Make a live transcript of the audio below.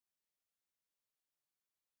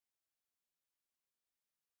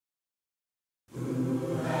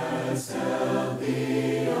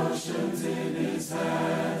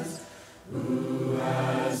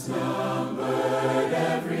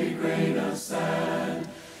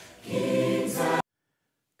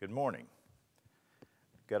Good morning.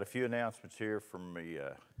 Got a few announcements here from me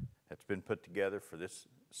that's been put together for this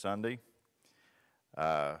Sunday.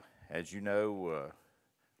 As you know,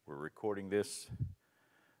 we're recording this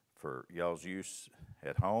for y'all's use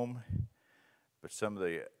at home, but some of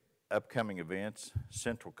the upcoming events,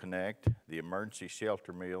 Central Connect, the emergency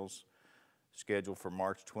shelter meals scheduled for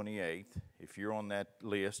March 28th. If you're on that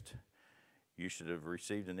list, you should have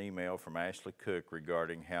received an email from Ashley Cook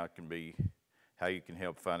regarding how you can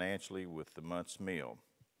help financially with the month's meal.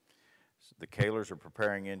 The Kahlers are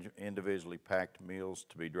preparing individually packed meals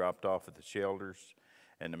to be dropped off at the shelters,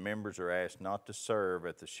 and the members are asked not to serve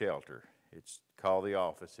at the shelter. Call the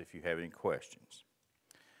office if you have any questions.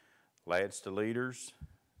 Lads to Leaders,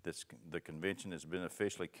 the convention has been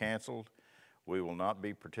officially canceled. We will not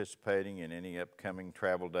be participating in any upcoming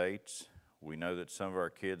travel dates. We know that some of our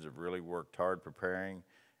kids have really worked hard preparing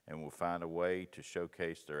and will find a way to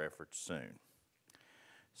showcase their efforts soon.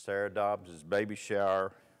 Sarah Dobbs' baby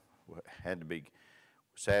shower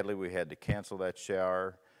sadly we had to cancel that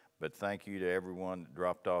shower, but thank you to everyone that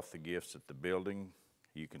dropped off the gifts at the building.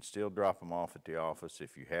 You can still drop them off at the office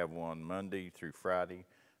if you have one Monday through Friday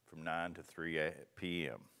from 9 to 3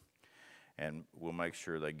 p.m. and we'll make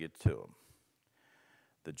sure they get to them.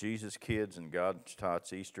 The Jesus Kids and God's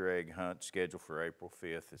Tots Easter egg hunt scheduled for April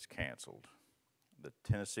 5th is canceled. The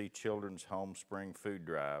Tennessee Children's Home Spring Food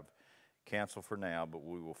Drive canceled for now, but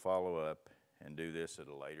we will follow up and do this at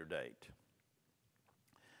a later date.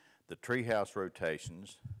 The Treehouse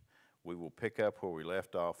rotations, we will pick up where we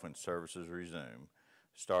left off when services resume,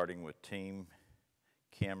 starting with Team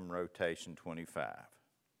Kim Rotation 25.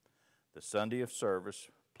 The Sunday of Service,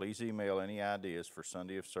 please email any ideas for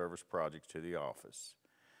Sunday of Service projects to the office.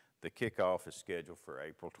 The kickoff is scheduled for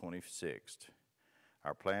April 26th.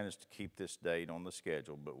 Our plan is to keep this date on the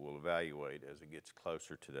schedule, but we'll evaluate as it gets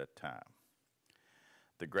closer to that time.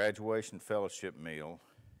 The graduation fellowship meal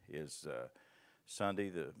is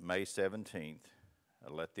Sunday, May 17th.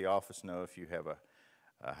 Let the office know if you have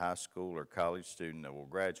a high school or college student that will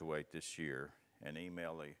graduate this year, and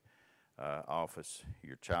email the office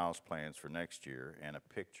your child's plans for next year and a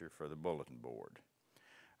picture for the bulletin board.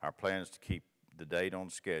 Our plan is to keep the date on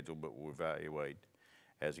schedule, but we'll evaluate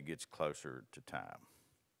as it gets closer to time.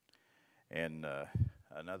 And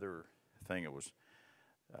another thing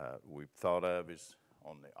we've thought of is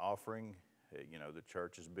on the offering. The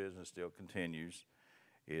church's business still continues,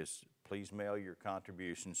 is please mail your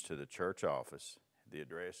contributions to the church office. The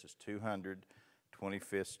address is 200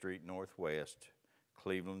 25th Street Northwest,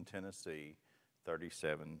 Cleveland, Tennessee,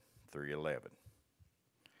 37311.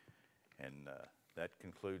 And that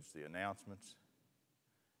concludes the announcements.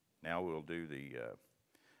 Now we'll do the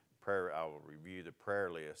prayer. I will review the prayer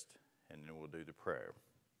list, and then we'll do the prayer.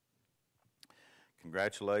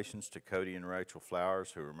 Congratulations to Cody and Rachel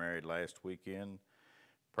Flowers, who were married last weekend.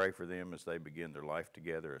 Pray for them as they begin their life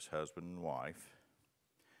together as husband and wife.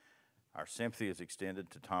 Our sympathy is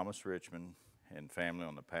extended to Thomas Richmond and family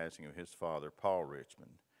on the passing of his father, Paul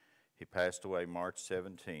Richmond. He passed away March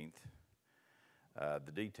 17th.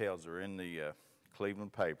 The details are in the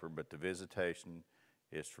Cleveland paper, but the visitation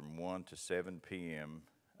is from 1 to 7 p.m.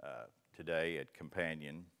 Today at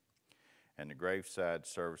Companion, and the graveside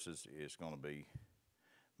services is going to be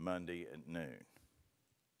Monday at noon.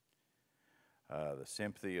 The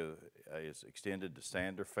sympathy is extended to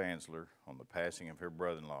Sandra Fansler on the passing of her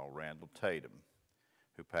brother-in-law, Randall Tatum,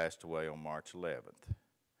 who passed away on March 11th.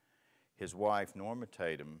 His wife, Norma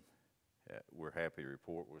Tatum, we're happy to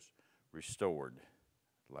report, was restored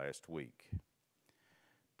last week.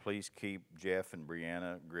 Please keep Jeff and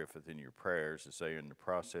Brianna Griffith in your prayers as they are in the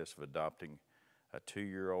process of adopting a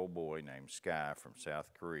 2-year-old boy named Sky from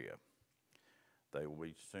South Korea. They will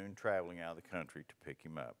be soon traveling out of the country to pick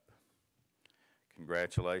him up.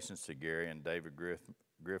 Congratulations to Gary and David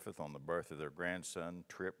Griffith on the birth of their grandson,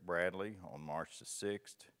 Trip Bradley, on March the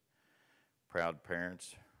 6th. Proud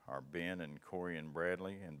parents are Ben and Corey and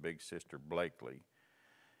Bradley and big sister Blakely.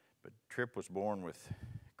 But Trip was born with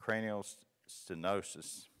cranial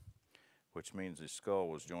stenosis, which means his skull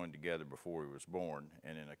was joined together before he was born,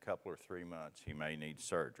 and in a couple or 3 months he may need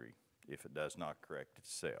surgery if it does not correct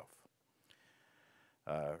itself.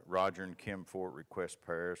 Roger and Kim Fort request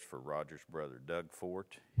prayers for Roger's brother, Doug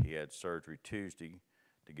Fort. He had surgery Tuesday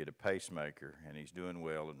to get a pacemaker, and he's doing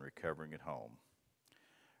well and recovering at home.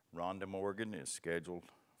 Rhonda Morgan is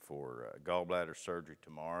scheduled for gallbladder surgery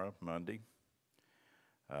tomorrow, Monday.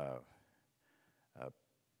 A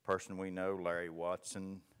person we know, Larry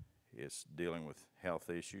Watson, is dealing with health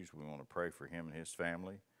issues. We want to pray for him and his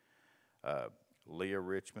family. Leah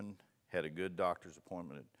Richmond had a good doctor's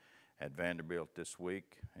appointment at Vanderbilt this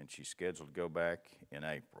week, and she's scheduled to go back in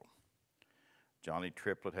April. Johnny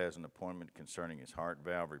Triplett has an appointment concerning his heart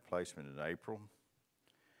valve replacement in April.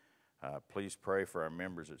 Please pray for our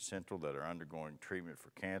members at Central that are undergoing treatment for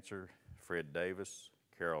cancer: Fred Davis,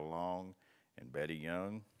 Carol Long, and Betty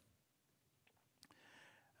Young.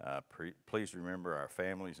 Please remember our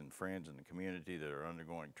families and friends in the community that are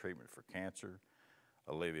undergoing treatment for cancer: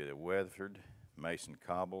 Olivia Weatherford, Mason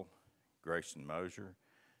Cobble, Grayson Mosier,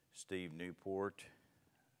 Steve Newport,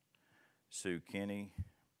 Sue Kinney,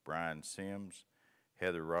 Brian Sims,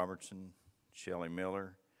 Heather Robertson, Shelley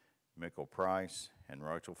Miller, Mickle Price, and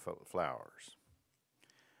Rachel Flowers.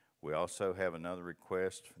 We also have another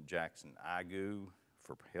request from Jackson Igu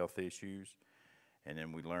for health issues. And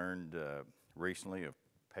then we learned recently of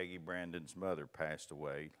Peggy Brandon's mother passed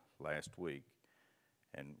away last week,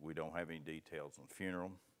 and we don't have any details on the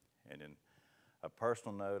funeral. And in a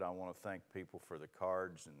personal note, I want to thank people for the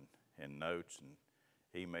cards and notes and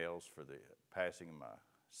emails for the passing of my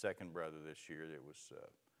second brother this year. It was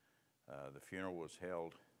the funeral was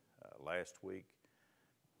held last week,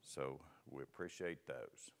 so we appreciate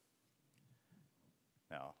those.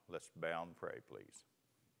 Now, let's bow and pray, please.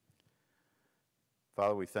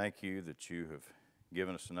 Father, we thank you that you have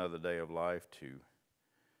given us another day of life to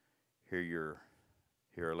hear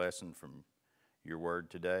a lesson from your word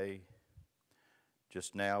today.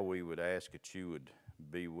 Just now, we would ask that you would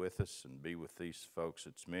be with us and be with these folks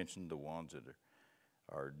that's mentioned, the ones that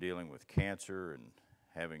are dealing with cancer and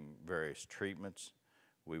having various treatments.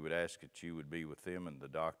 We would ask that you would be with them and the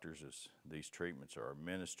doctors as these treatments are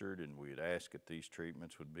administered, and we would ask that these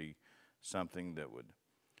treatments would be something that would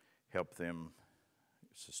help them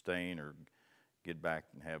sustain or get back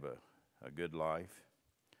and have a good life.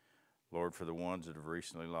 Lord, for the ones that have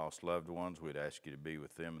recently lost loved ones, we'd ask you to be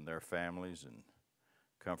with them and their families and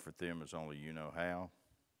comfort them as only you know how.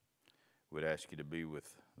 We'd ask you to be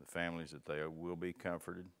with the families that they will be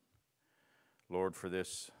comforted. Lord, for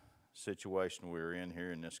this situation we're in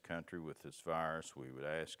here in this country with this virus, we would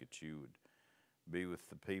ask that you would be with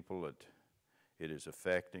the people that it is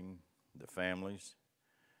affecting, the families,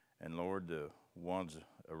 and Lord, the ones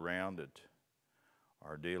around that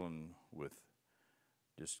are dealing with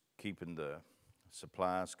just keeping the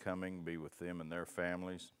supplies coming, be with them and their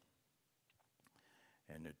families,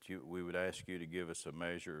 and that we would ask you to give us a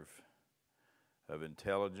measure of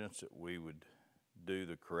intelligence, that we would do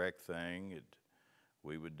the correct thing,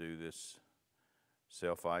 we would do this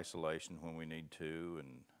self-isolation when we need to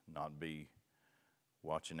and not be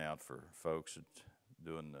watching out for folks that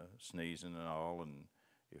doing the sneezing and all. And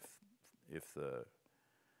if the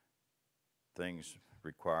things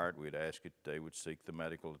required, we'd ask it they would seek the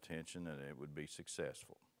medical attention and it would be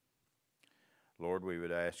successful. Lord, we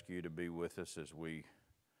would ask you to be with us as we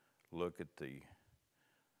look at the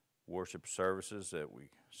worship services that we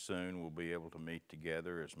soon will be able to meet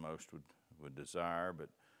together as most would desire. But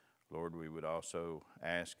Lord, we would also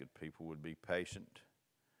ask that people would be patient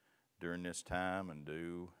during this time and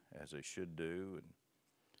do as they should do.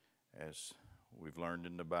 And as we've learned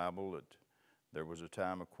in the Bible, that there was a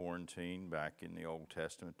time of quarantine back in the Old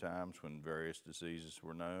Testament times when various diseases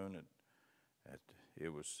were known, and it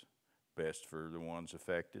was best for the ones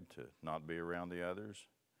affected to not be around the others.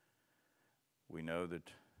 We know that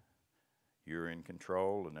you're in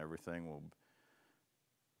control and everything will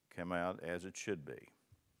come out as it should be.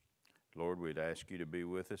 Lord, we'd ask you to be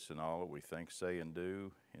with us in all that we think, say, and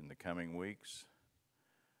do in the coming weeks.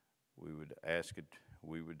 We would ask it,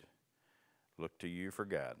 we would look to you for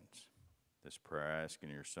guidance. This prayer I ask in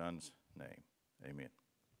your Son's name. Amen.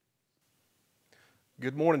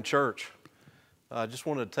 Good morning, church. I just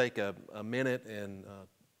wanted to take a minute and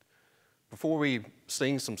before we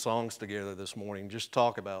sing some songs together this morning, just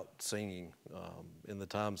talk about singing in the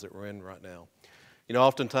times that we're in right now. You know,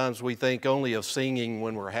 oftentimes we think only of singing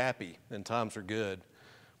when we're happy and times are good,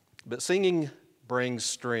 but singing brings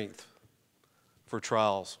strength for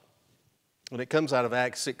trials. When it comes out of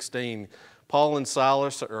Acts 16, Paul and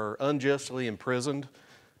Silas are unjustly imprisoned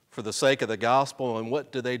for the sake of the gospel, and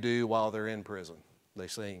what do they do while they're in prison? They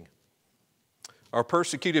sing. Our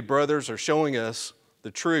persecuted brothers are showing us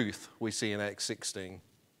the truth we see in Acts 16.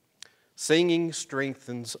 Singing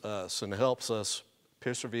strengthens us and helps us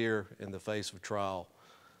persevere in the face of trial.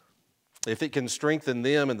 If it can strengthen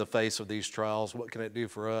them in the face of these trials, what can it do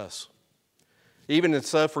for us? Even in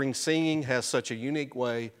suffering, singing has such a unique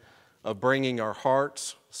way of bringing our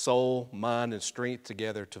hearts, soul, mind, and strength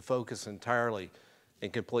together to focus entirely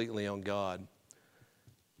and completely on God.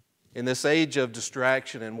 In this age of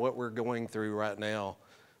distraction and what we're going through right now,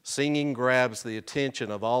 singing grabs the attention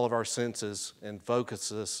of all of our senses and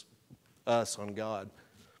focuses us on God.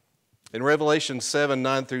 In Revelation 7,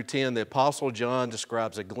 9 through 10, the Apostle John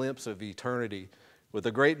describes a glimpse of eternity with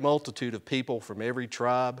a great multitude of people from every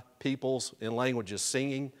tribe, peoples, and languages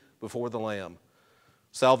singing before the Lamb.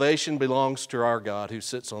 Salvation belongs to our God who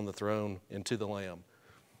sits on the throne and to the Lamb.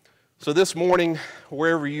 So this morning,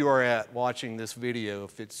 wherever you are at watching this video,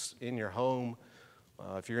 if it's in your home,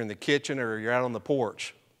 if you're in the kitchen or you're out on the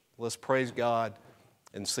porch, let's praise God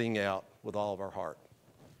and sing out with all of our heart.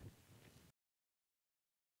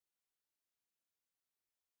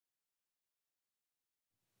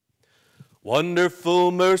 Wonderful,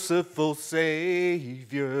 merciful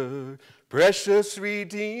Savior, precious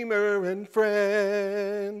Redeemer and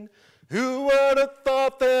friend, who would have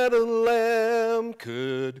thought that a lamb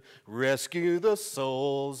could rescue the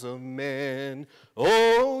souls of men?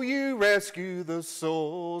 Oh, you rescue the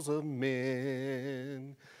souls of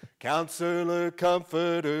men. Counselor,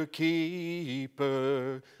 comforter,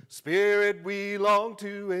 keeper, Spirit we long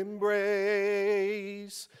to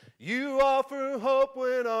embrace. You offer hope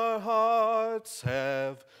when our hearts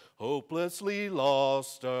have hopelessly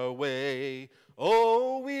lost our way.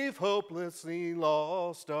 Oh, we've hopelessly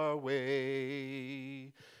lost our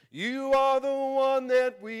way. You are the one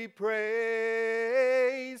that we praise.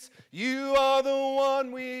 You are the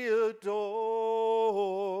one we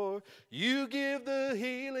adore. You give the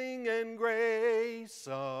healing and grace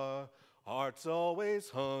our hearts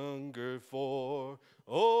always hunger for.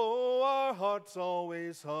 Oh, our hearts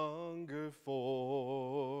always hunger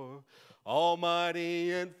for.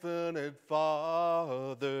 Almighty infinite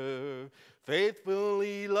Father,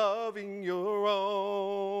 faithfully loving your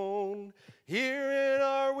own, here in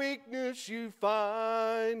our weakness you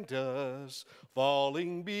find us,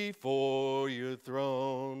 falling before your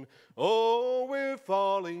throne. Oh, we're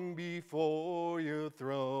falling before your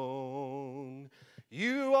throne.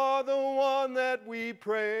 You are the one that we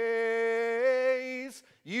praise.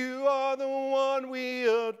 You are the one we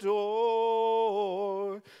adore.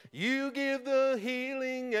 You give the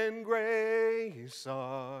healing and grace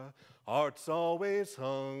our hearts always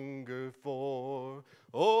hunger for.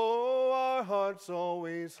 Oh, our hearts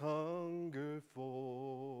always hunger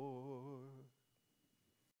for.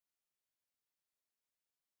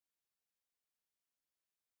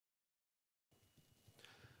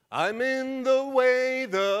 I'm in the way,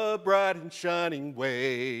 the bright and shining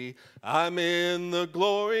way. I'm in the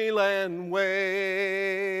glory land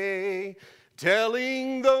way.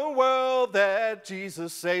 Telling the world that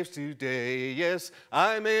Jesus saves today. Yes,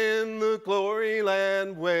 I'm in the glory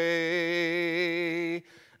land way.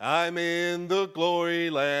 I'm in the glory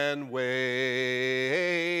land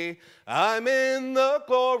way. I'm in the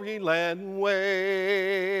glory land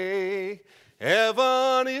way.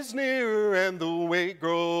 Heaven is near and the way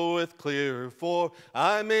groweth clear, for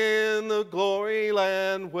I'm in the glory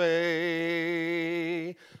land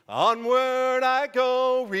way. Onward I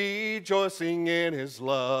go, rejoicing in his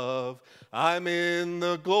love. I'm in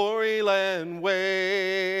the glory land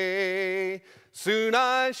way. Soon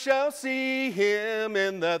I shall see him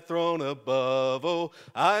in that throne above. Oh,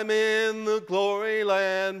 I'm in the glory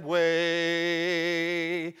land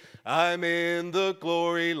way. I'm in the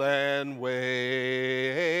glory land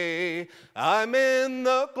way. I'm in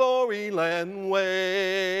the glory land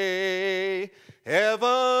way.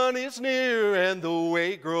 Heaven is near and the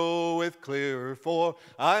way groweth clear, for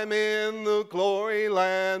I'm in the glory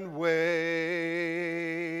land way.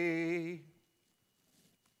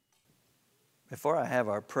 Before I have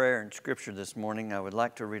our prayer and scripture this morning, I would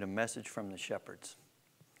like to read a message from the shepherds.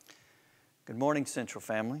 Good morning, Central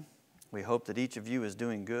family. We hope that each of you is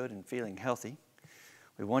doing good and feeling healthy.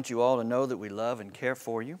 We want you all to know that we love and care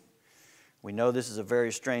for you. We know this is a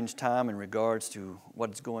very strange time in regards to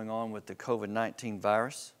what is going on with the COVID-19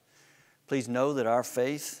 virus. Please know that our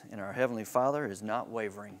faith in our Heavenly Father is not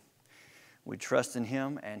wavering. We trust in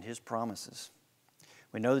Him and His promises.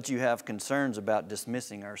 We know that you have concerns about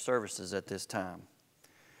dismissing our services at this time.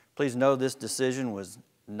 Please know this decision was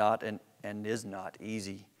not and is not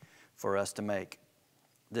easy for us to make.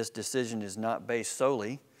 This decision is not based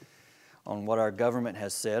solely on what our government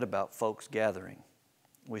has said about folks gathering.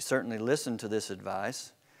 We certainly listen to this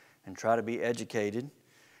advice and try to be educated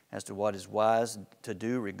as to what is wise to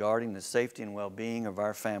do regarding the safety and well-being of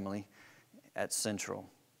our family at Central.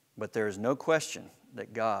 But there is no question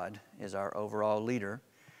that God is our overall leader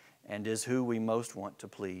and is who we most want to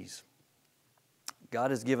please.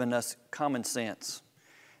 God has given us common sense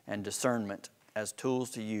and discernment as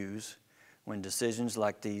tools to use when decisions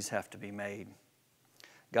like these have to be made.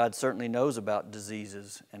 God certainly knows about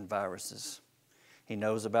diseases and viruses. He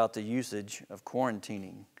knows about the usage of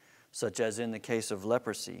quarantining, such as in the case of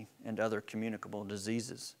leprosy and other communicable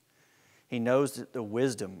diseases. He knows the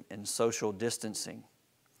wisdom in social distancing.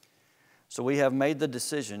 So we have made the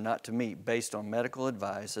decision not to meet based on medical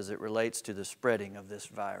advice as it relates to the spreading of this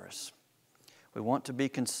virus. We want to be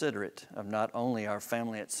considerate of not only our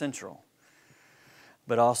family at Central,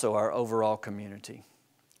 but also our overall community.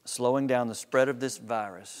 Slowing down the spread of this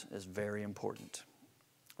virus is very important.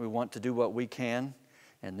 We want to do what we can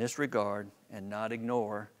in this regard and not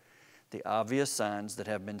ignore the obvious signs that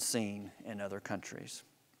have been seen in other countries.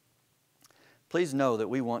 Please know that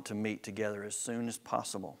we want to meet together as soon as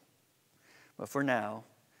possible. But for now,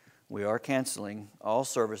 we are canceling all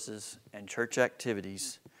services and church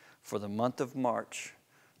activities for the month of March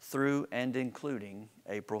through and including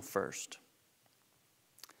April 1st.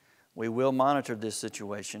 We will monitor this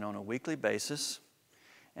situation on a weekly basis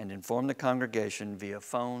and inform the congregation via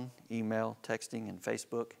phone, email, texting, and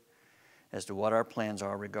Facebook as to what our plans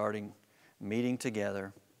are regarding meeting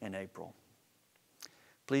together in April.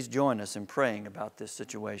 Please join us in praying about this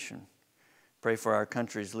situation. Pray for our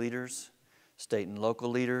country's leaders, state and local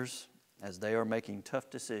leaders, as they are making tough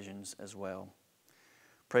decisions as well.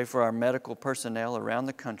 Pray for our medical personnel around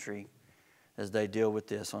the country as they deal with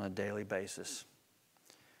this on a daily basis.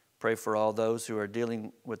 Pray for all those who are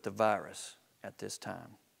dealing with the virus at this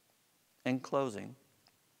time. In closing,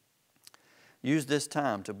 use this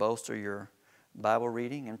time to bolster your Bible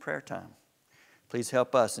reading and prayer time. Please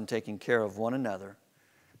help us in taking care of one another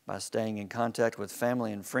by staying in contact with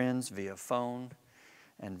family and friends via phone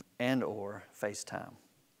and or FaceTime.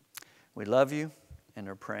 We love you and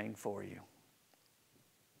are praying for you.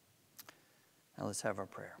 Now let's have our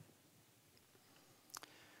prayer.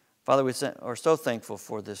 Father, we are so thankful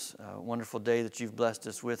for this wonderful day that you've blessed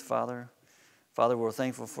us with, Father. Father, we're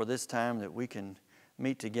thankful for this time that we can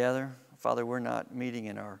meet together. Father, we're not meeting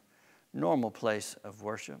in our normal place of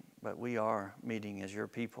worship, but we are meeting as your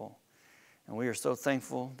people. And we are so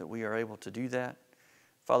thankful that we are able to do that.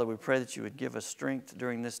 Father, we pray that you would give us strength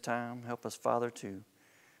during this time. Help us, Father, to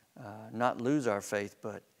not lose our faith,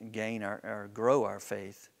 but gain or grow our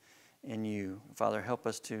faith in you. Father, help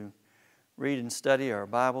us to read and study our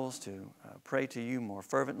Bibles, to pray to you more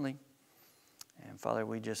fervently. And Father,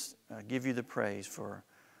 we just give you the praise for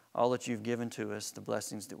all that you've given to us, the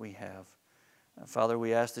blessings that we have. Father,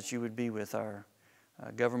 we ask that you would be with our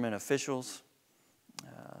government officials.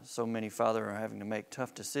 So many, Father, are having to make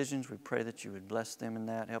tough decisions. We pray that you would bless them in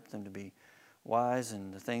that, help them to be wise in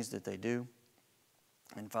the things that they do.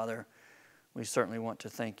 And Father, we certainly want to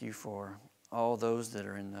thank you for all those that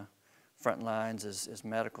are in the front lines as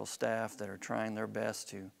medical staff that are trying their best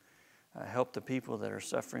to help the people that are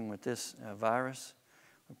suffering with this virus.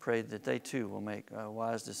 We pray that they too will make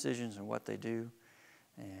wise decisions in what they do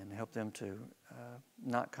and help them to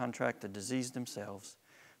not contract the disease themselves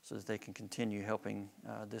so that they can continue helping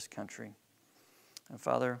this country. And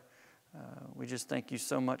Father, we just thank you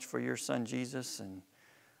so much for your Son Jesus and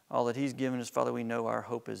all that he's given us. Father, we know our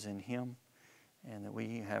hope is in him and that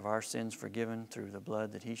we have our sins forgiven through the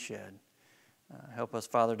blood that he shed. Help us,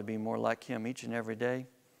 Father, to be more like him each and every day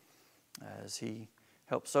as he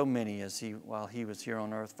helped so many while he was here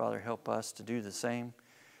on earth. Father, help us to do the same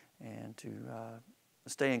and to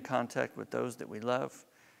stay in contact with those that we love,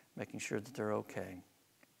 making sure that they're okay.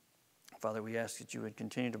 Father, we ask that you would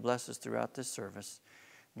continue to bless us throughout this service.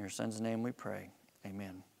 In your Son's name we pray.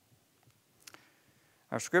 Amen.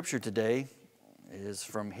 Our scripture today is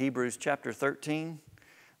from Hebrews chapter 13,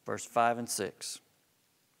 verse 5 and 6.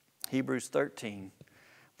 Hebrews 13,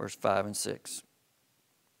 verse 5 and 6.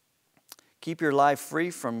 Keep your life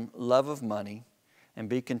free from love of money and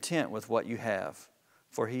be content with what you have.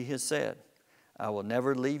 For he has said, I will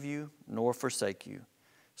never leave you nor forsake you.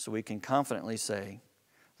 So we can confidently say,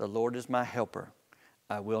 the Lord is my helper.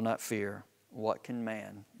 I will not fear. What can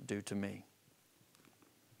man do to me?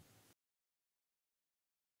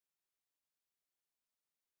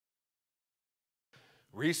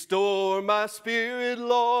 Restore my spirit,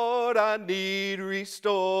 Lord, I need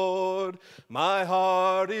restored. My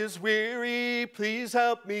heart is weary, please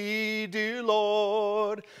help me, dear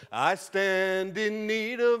Lord. I stand in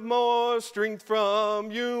need of more strength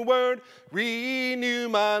from your word. Renew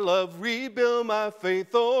my love, rebuild my faith,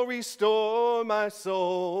 oh, restore my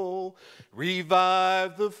soul.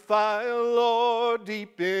 Revive the fire, Lord,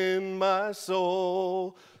 deep in my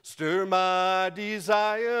soul. Stir my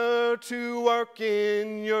desire to work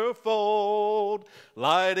in your fold.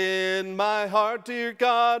 Light in my heart, dear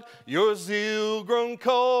God, your zeal grown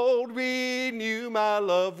cold. Renew my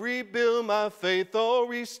love, rebuild my faith, oh,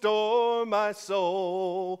 restore my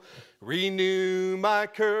soul. Renew my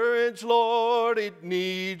courage, Lord, it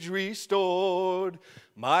needs restored.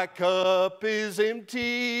 My cup is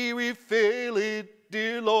empty, refill it,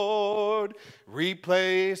 dear Lord.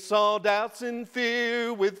 Replace all doubts and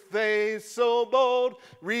fear with faith so bold.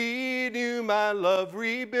 Renew my love,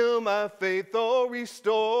 rebuild my faith, oh,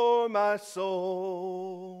 restore my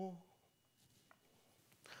soul.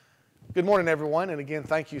 Good morning, everyone, and again,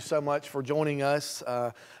 thank you so much for joining us,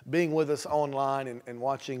 being with us online and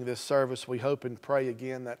watching this service. We hope and pray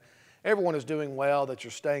again that everyone is doing well, that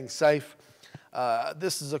you're staying safe.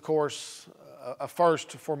 This is, of course, a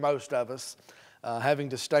first for most of us, having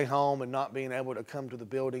to stay home and not being able to come to the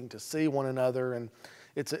building to see one another. And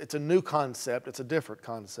it's a new concept. It's a different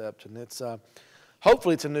concept, and it's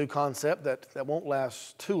hopefully it's a new concept that won't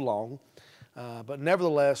last too long. But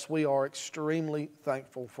nevertheless, we are extremely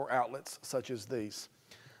thankful for outlets such as these.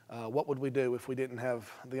 What would we do if we didn't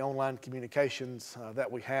have the online communications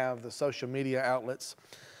that we have, the social media outlets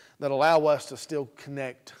that allow us to still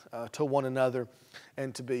connect to one another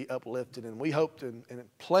and to be uplifted? And we hope and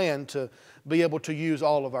plan to be able to use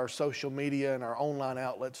all of our social media and our online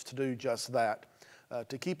outlets to do just that,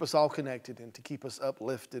 to keep us all connected and to keep us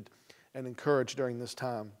uplifted and encouraged during this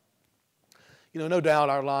time. You know, no doubt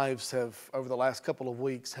our lives have, over the last couple of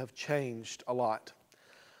weeks, have changed a lot.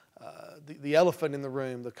 The elephant in the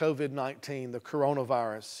room, the COVID-19, the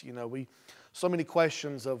coronavirus, you know, so many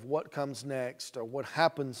questions of what comes next or what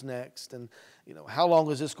happens next, and, you know, how long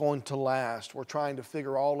is this going to last? We're trying to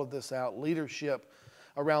figure all of this out. Leadership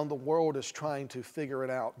around the world is trying to figure it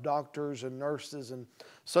out. Doctors and nurses and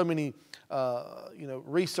so many,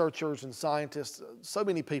 researchers and scientists, so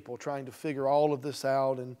many people trying to figure all of this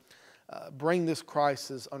out and bring this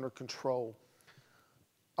crisis under control.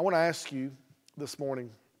 I want to ask you this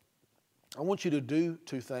morning, I want you to do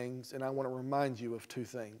two things, and I want to remind you of two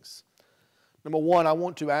things. Number one, I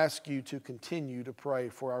want to ask you to continue to pray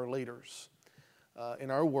for our leaders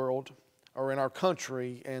in our world or in our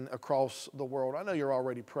country and across the world. I know you're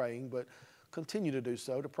already praying, but continue to do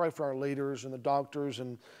so, to pray for our leaders and the doctors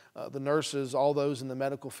and the nurses, all those in the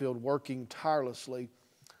medical field working tirelessly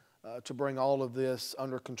to bring all of this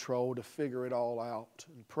under control, to figure it all out,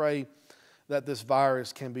 and pray that this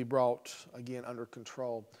virus can be brought, again, under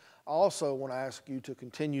control. I also want to ask you to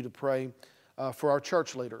continue to pray for our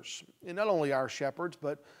church leaders, and not only our shepherds,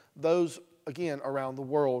 but those, again, around the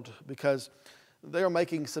world, because they are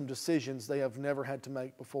making some decisions they have never had to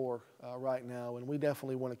make before right now, and we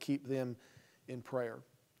definitely want to keep them in prayer.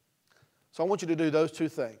 So I want you to do those two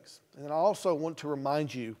things. And then I also want to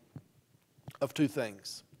remind you of two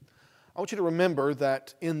things. I want you to remember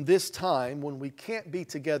that in this time when we can't be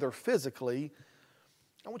together physically,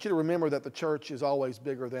 I want you to remember that the church is always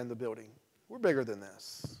bigger than the building. We're bigger than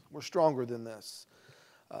this. We're stronger than this.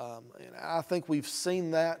 And I think we've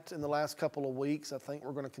seen that in the last couple of weeks. I think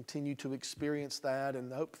we're going to continue to experience that,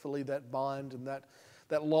 and hopefully that bond and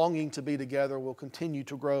that longing to be together will continue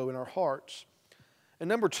to grow in our hearts. And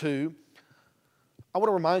number two, I want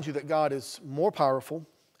to remind you that God is more powerful,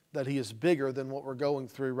 that He is bigger than what we're going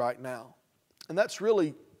through right now. And that's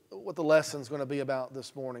really what the lesson's going to be about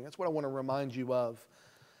this morning. That's what I want to remind you of.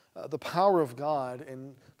 The power of God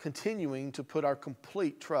and continuing to put our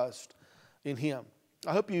complete trust in Him.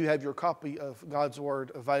 I hope you have your copy of God's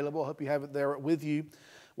Word available. I hope you have it there with you,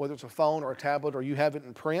 whether it's a phone or a tablet or you have it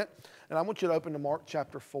in print. And I want you to open to Mark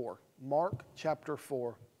chapter 4. Mark chapter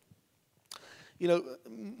 4. You know,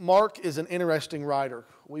 Mark is an interesting writer.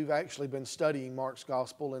 We've actually been studying Mark's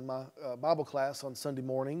gospel in my Bible class on Sunday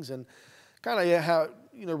mornings, and kind of how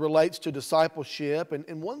it relates to discipleship.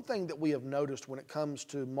 And one thing that we have noticed when it comes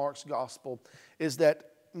to Mark's gospel is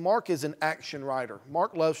that Mark is an action writer.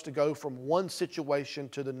 Mark loves to go from one situation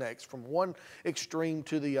to the next, from one extreme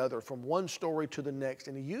to the other, from one story to the next,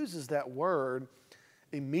 and he uses that word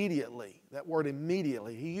immediately. That word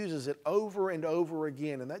immediately. He uses it over and over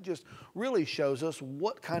again, and that just really shows us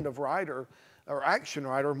what kind of writer or action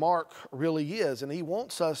writer Mark really is. And he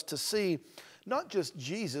wants us to see not just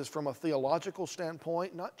Jesus from a theological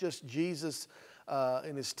standpoint, not just Jesus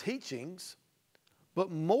in His teachings,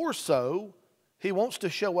 but more so, he wants to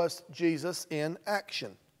show us Jesus in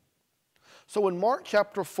action. So in Mark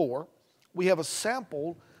chapter 4, we have a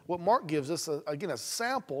sample. What Mark gives us, again, a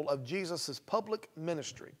sample of Jesus' public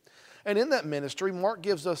ministry. And in that ministry, Mark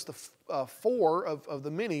gives us the four of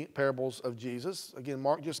the many parables of Jesus. Again,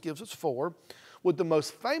 Mark just gives us four. With the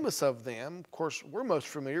most famous of them, of course, we're most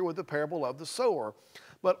familiar with the parable of the sower.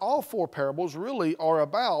 But all four parables really are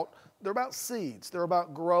they're about seeds. They're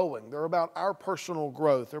about growing. They're about our personal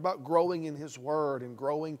growth. They're about growing in His Word and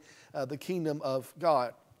growing the kingdom of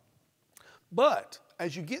God. But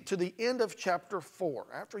as you get to the end of chapter 4,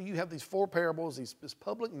 after you have these four parables, this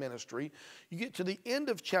public ministry, you get to the end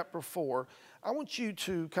of chapter 4, I want you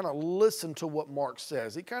to kind of listen to what Mark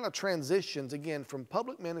says. He kind of transitions again from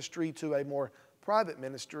public ministry to a more private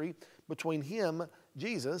ministry between him,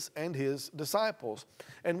 Jesus, and his disciples.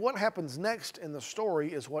 And what happens next in the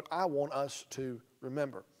story is what I want us to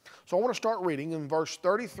remember. So I want to start reading in verse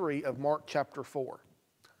 33 of Mark chapter 4.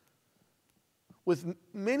 With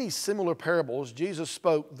many similar parables, Jesus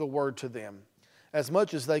spoke the word to them, as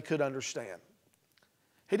much as they could understand.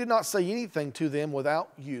 He did not say anything to them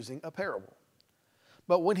without using a parable.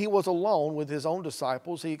 But when he was alone with his own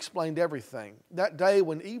disciples, he explained everything. That day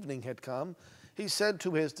when evening had come, he said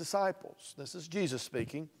to his disciples, this is Jesus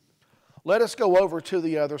speaking, "Let us go over to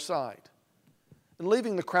the other side." And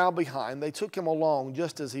leaving the crowd behind, they took him along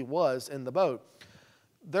just as he was in the boat.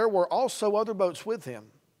 There were also other boats with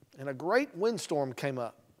him, and a great windstorm came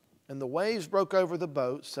up, and the waves broke over the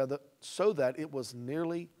boat so that it was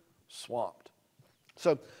nearly swamped.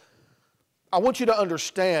 So I want you to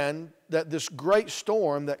understand that this great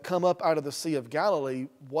storm that come up out of the Sea of Galilee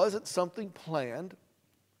wasn't something planned,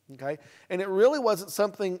 okay? And it really wasn't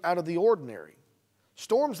something out of the ordinary.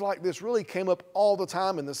 Storms like this really came up all the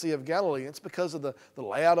time in the Sea of Galilee. It's because of the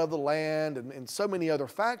layout of the land and so many other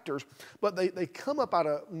factors, but they come up out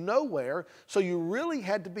of nowhere, so you really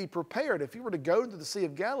had to be prepared. If you were to go into the Sea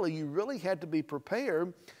of Galilee, you really had to be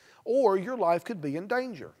prepared, or your life could be in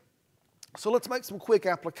danger. So let's make some quick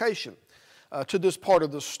application to this part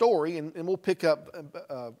of the story, and we'll pick up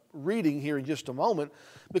reading here in just a moment,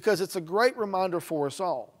 because it's a great reminder for us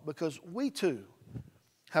all, because we too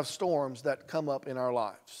have storms that come up in our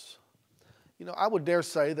lives. You know, I would dare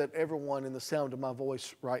say that everyone in the sound of my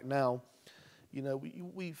voice right now, you know,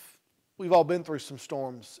 we've all been through some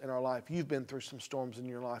storms in our life. You've been through some storms in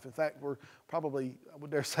your life. In fact, we're probably, I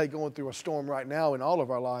would dare say, going through a storm right now in all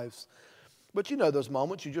of our lives. But you know those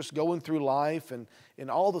moments, you're just going through life, and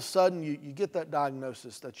all of a sudden you get that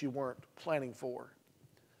diagnosis that you weren't planning for.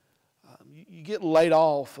 You get laid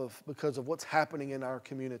off because of what's happening in our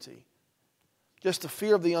community. Just the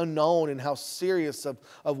fear of the unknown and how serious of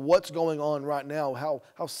what's going on right now,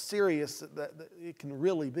 how serious that it can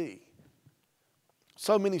really be.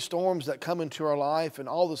 So many storms that come into our life, and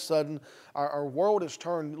all of a sudden our world is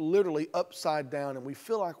turned literally upside down, and we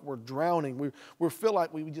feel like we're drowning. We feel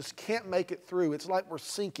like we just can't make it through. It's like we're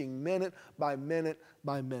sinking minute by minute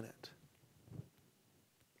by minute.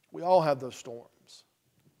 We all have those storms.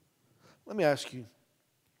 Let me ask you,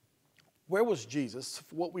 where was Jesus,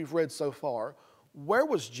 what we've read so far, where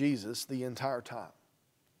was Jesus the entire time?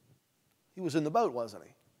 He was in the boat, wasn't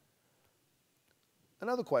he?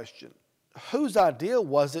 Another question. Whose idea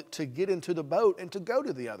was it to get into the boat and to go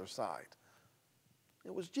to the other side?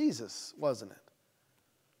 It was Jesus, wasn't it?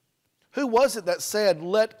 Who was it that said,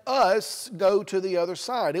 "Let us go to the other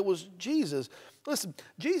side"? It was Jesus. Listen,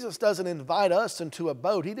 Jesus doesn't invite us into a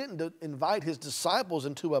boat. He didn't invite his disciples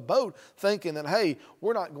into a boat thinking that, hey,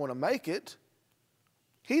 we're not going to make it.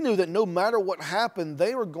 He knew that no matter what happened,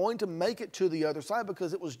 they were going to make it to the other side,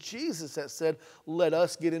 because it was Jesus that said, "Let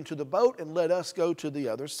us get into the boat and let us go to the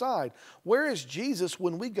other side." Where is Jesus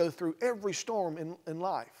when we go through every storm in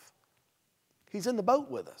life? He's in the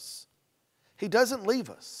boat with us. He doesn't leave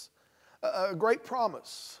us. A great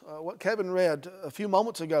promise, what Kevin read a few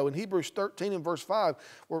moments ago in Hebrews 13 and verse 5,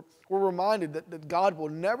 we're reminded that God will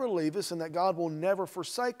never leave us and that God will never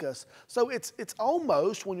forsake us. So it's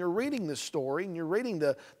almost, when you're reading this story and you're reading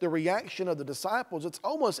the reaction of the disciples, it's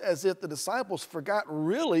almost as if the disciples forgot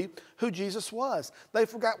really who Jesus was. They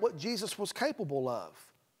forgot what Jesus was capable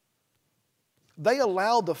of. They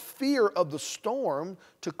allowed the fear of the storm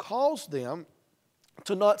to cause them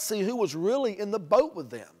to not see who was really in the boat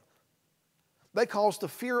with them. They caused the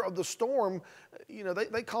fear of the storm,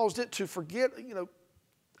 they caused it to forget,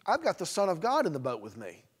 I've got the Son of God in the boat with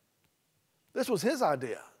me. This was his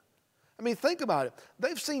idea. I mean, think about it.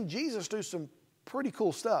 They've seen Jesus do some pretty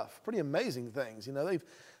cool stuff, pretty amazing things.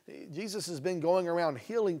 Jesus has been going around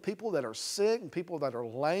healing people that are sick and people that are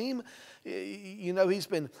lame. He's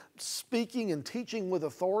been speaking and teaching with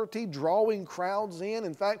authority, drawing crowds in.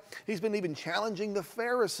 In fact, he's been even challenging the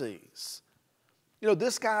Pharisees.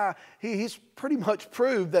 This guy, he's pretty much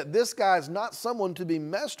proved that this guy is not someone to be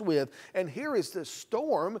messed with. And here is this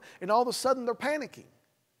storm, and all of a sudden they're panicking.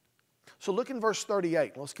 So look in verse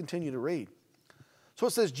 38. Let's continue to read. So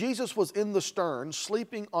it says, Jesus was in the stern,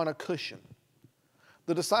 sleeping on a cushion.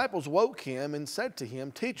 The disciples woke him and said to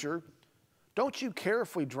him, "Teacher, don't you care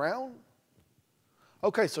if we drown?"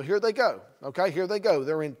 Okay, so here they go.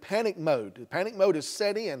 They're in panic mode. The panic mode is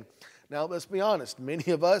set in. Now, let's be honest.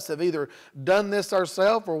 Many of us have either done this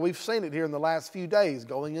ourselves or we've seen it here in the last few days,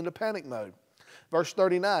 going into panic mode. Verse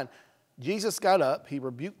 39, Jesus got up, he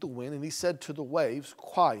rebuked the wind, and he said to the waves,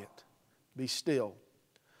 "Quiet, be still.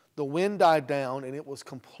 The wind died down and it was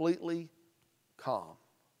completely calm.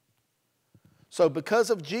 So because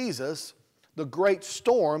of Jesus, the great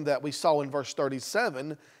storm that we saw in verse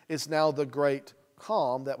 37 is now the great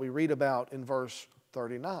calm that we read about in verse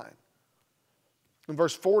 39. In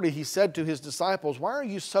verse 40, he said to his disciples, "Why are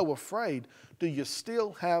you so afraid? Do you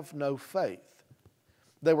still have no faith?"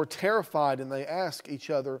 They were terrified and they asked each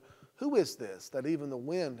other, "Who is this that even the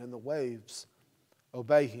wind and the waves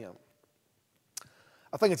obey him?"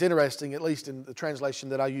 I think it's interesting, at least in the translation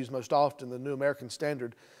that I use most often, the New American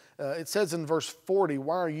Standard. It says in verse 40,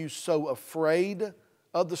 "Why are you so afraid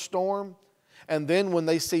of the storm?" And then when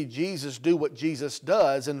they see Jesus do what Jesus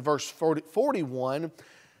does, in verse 41,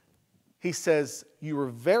 he says, "You were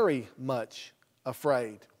very much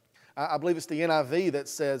afraid." I believe it's the NIV that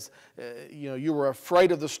says, you were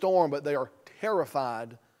afraid of the storm, but they are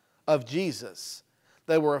terrified of Jesus.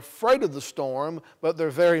 They were afraid of the storm, but they're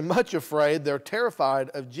very much afraid. They're terrified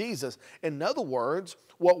of Jesus. In other words,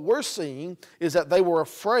 what we're seeing is that they were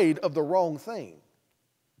afraid of the wrong thing.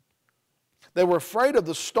 They were afraid of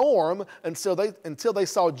the storm until they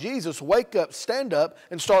saw Jesus wake up, stand up,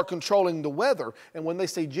 and start controlling the weather. And when they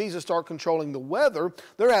see Jesus start controlling the weather,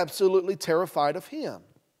 they're absolutely terrified of him.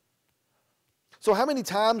 So how many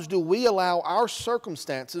times do we allow our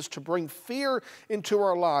circumstances to bring fear into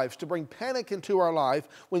our lives, to bring panic into our life,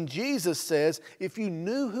 when Jesus says, if you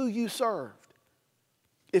knew who you served,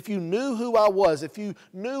 if you knew who I was, if you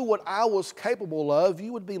knew what I was capable of,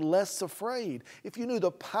 you would be less afraid. If you knew the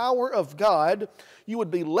power of God, you would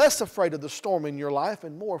be less afraid of the storm in your life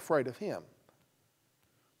and more afraid of him.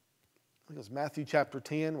 I think it was Matthew chapter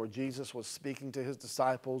 10 where Jesus was speaking to his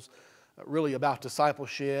disciples really about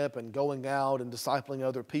discipleship and going out and discipling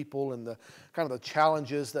other people and the kind of the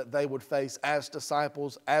challenges that they would face as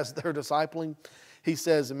disciples as they're discipling. He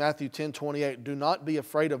says in Matthew 10:28, "Do not be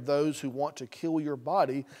afraid of those who want to kill your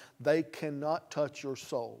body. They cannot touch your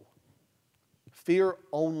soul. Fear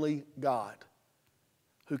only God,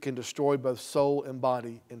 who can destroy both soul and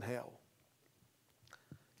body in hell."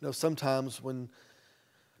 You know, sometimes when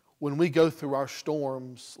we go through our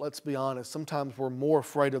storms, let's be honest, sometimes we're more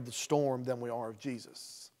afraid of the storm than we are of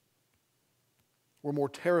Jesus. We're more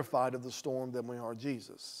terrified of the storm than we are of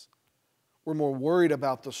Jesus. We're more worried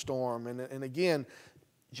about the storm. And again,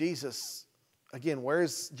 where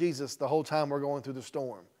is Jesus the whole time we're going through the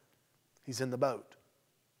storm? He's in the boat.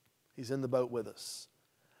 He's in the boat with us.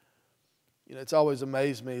 You know, it's always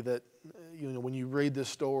amazed me that, when you read this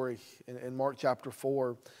story in Mark chapter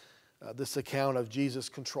 4, this account of Jesus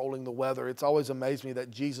controlling the weather, it's always amazed me that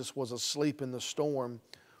Jesus was asleep in the storm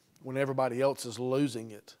when everybody else is losing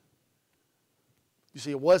it. You see,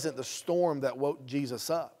 it wasn't the storm that woke Jesus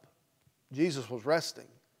up. Jesus was resting.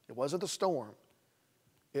 It wasn't the storm.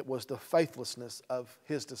 It was the faithlessness of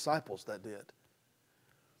his disciples that did.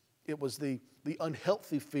 It was the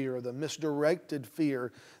unhealthy fear, the misdirected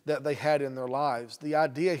fear that they had in their lives. The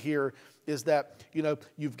idea here is that,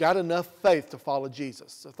 you've got enough faith to follow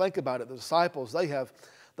Jesus. So think about it. The disciples, they have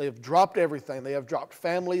dropped everything. They have dropped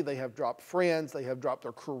family. They have dropped friends. They have dropped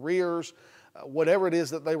their careers. Whatever it is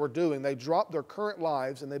that they were doing, they dropped their current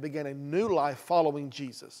lives and they began a new life following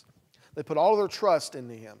Jesus. They put all of their trust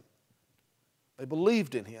into him. They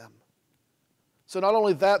believed in him. So not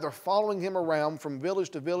only that, they're following him around from village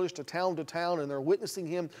to village, to town, and they're witnessing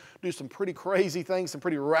him do some pretty crazy things, some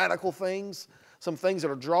pretty radical things, some things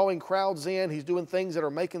that are drawing crowds in. He's doing things that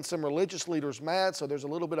are making some religious leaders mad, so there's a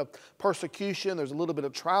little bit of persecution, there's a little bit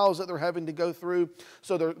of trials that they're having to go through,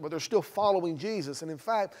 but they're still following Jesus. And in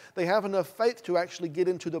fact, they have enough faith to actually get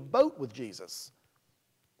into the boat with Jesus.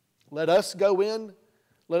 Let us go in,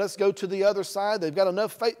 let us go to the other side. They've got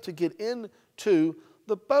enough faith to get into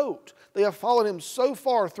the boat. They have followed him so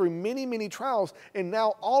far through many, many trials, and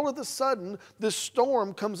now all of a sudden this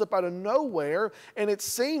storm comes up out of nowhere, and it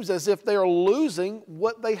seems as if they are losing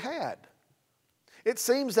what they had. It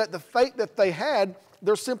seems that the faith that they had,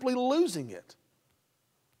 they're simply losing it.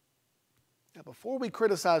 Now, before we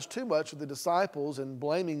criticize too much of the disciples and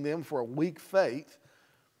blaming them for a weak faith,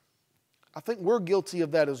 I think we're guilty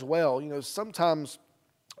of that as well. Sometimes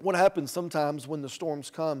what happens sometimes when the storms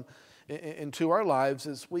come into our lives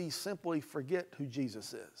is we simply forget who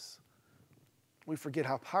Jesus is. We forget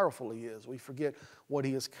how powerful he is. We forget what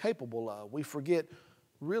he is capable of. We forget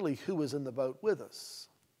really who is in the boat with us.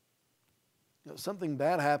 Something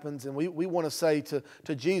bad happens and we want to say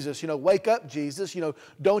to Jesus, wake up, Jesus.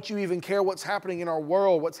 Don't you even care what's happening in our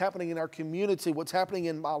world, what's happening in our community, what's happening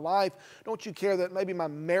in my life? Don't you care that maybe my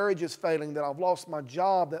marriage is failing, that I've lost my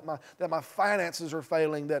job, that my finances are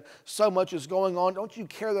failing, that so much is going on? Don't you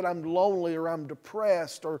care that I'm lonely or I'm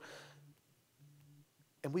depressed? Or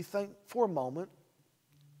And we think for a moment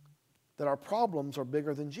that our problems are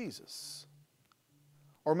bigger than Jesus.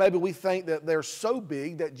 Or maybe we think that they're so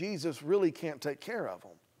big that Jesus really can't take care of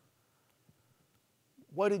them.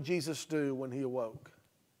 What did Jesus do when he awoke?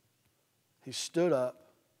 He stood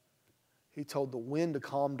up, he told the wind to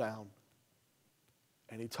calm down,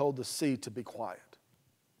 and he told the sea to be quiet.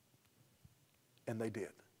 And they did.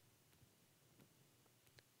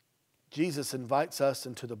 Jesus invites us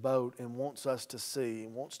into the boat and wants us to see,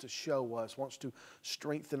 and wants to show us, wants to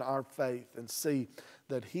strengthen our faith and see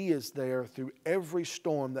that he is there through every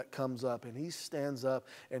storm that comes up. And he stands up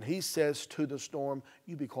and he says to the storm,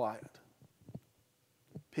 you be quiet.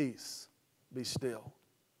 Peace, be still.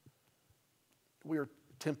 We are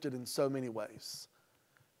tempted in so many ways,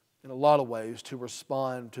 in a lot of ways, to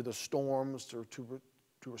respond to the storms or to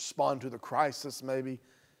respond to the crisis maybe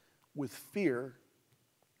with fear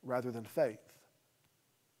rather than faith.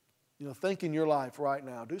 You know, think in your life right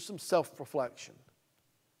now. Do some self-reflection.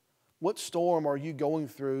 What storm are you going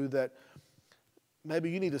through that maybe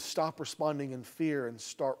you need to stop responding in fear and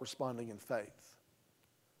start responding in faith?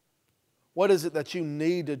 What is it that you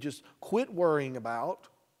need to just quit worrying about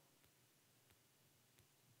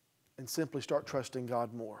and simply start trusting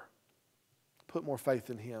God more? Put more faith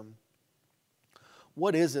in Him.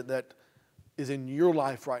 What is it that is in your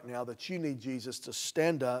life right now that you need Jesus to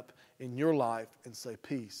stand up in your life and say,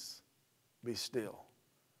 peace, be still?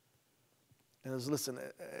 And listen,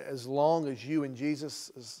 as long as you and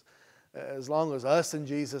Jesus, as long as us and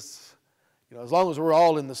Jesus, as long as we're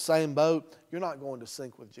all in the same boat, you're not going to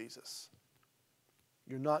sink with Jesus.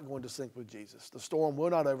 You're not going to sink with Jesus. The storm will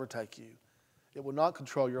not overtake you. It will not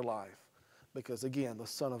control your life because, again, the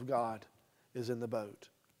Son of God is in the boat.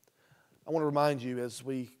 I want to remind you as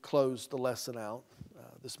we close the lesson out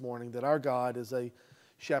this morning that our God is a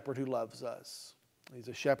shepherd who loves us. He's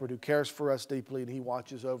a shepherd who cares for us deeply, and He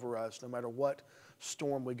watches over us no matter what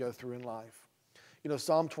storm we go through in life.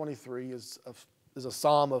 Psalm 23 is a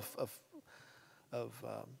psalm of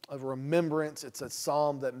remembrance. It's a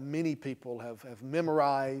psalm that many people have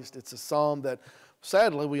memorized. It's a psalm that,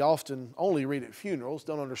 sadly, we often only read at funerals.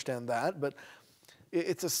 Don't understand that, but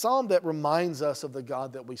it's a psalm that reminds us of the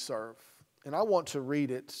God that we serve. And I want to read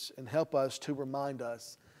it and help us to remind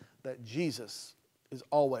us that Jesus is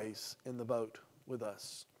always in the boat with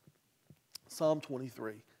us. Psalm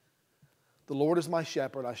 23. The Lord is my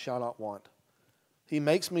shepherd, I shall not want. He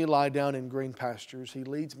makes me lie down in green pastures. He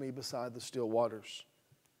leads me beside the still waters.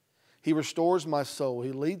 He restores my soul.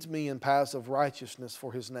 He leads me in paths of righteousness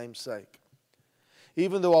for His name's sake.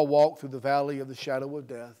 Even though I walk through the valley of the shadow of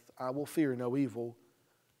death, I will fear no evil.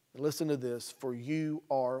 And listen to this, for you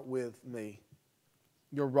are with me.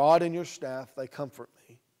 Your rod and your staff, they comfort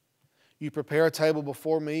me. You prepare a table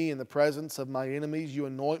before me in the presence of my enemies. You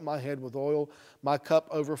anoint my head with oil. My cup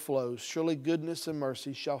overflows. Surely goodness and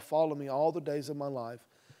mercy shall follow me all the days of my life,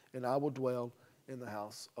 and I will dwell in the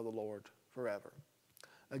house of the Lord forever.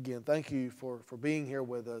 Again, thank you for being here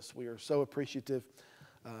with us. We are so appreciative.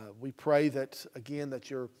 We pray that, again, that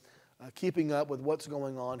you're keeping up with what's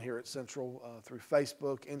going on here at Central through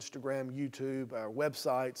Facebook, Instagram, YouTube, our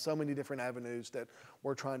website, so many different avenues that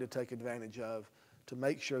we're trying to take advantage of to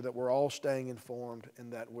make sure that we're all staying informed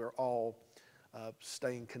and that we're all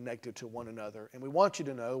staying connected to one another. And we want you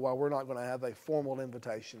to know, while we're not going to have a formal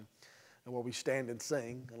invitation where we stand and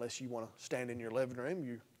sing, unless you want to stand in your living room,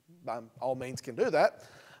 you by all means can do that.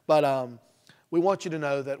 But we want you to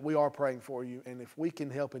know that we are praying for you, and if we can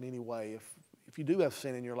help in any way, if you do have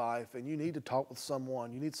sin in your life and you need to talk with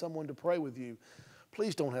someone, you need someone to pray with you,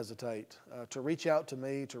 please don't hesitate to reach out to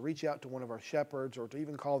me, to reach out to one of our shepherds, or to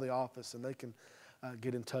even call the office and they can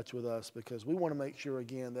get in touch with us, because we want to make sure,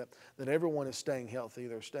 again, that everyone is staying healthy.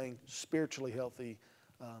 They're staying spiritually healthy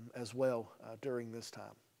as well during this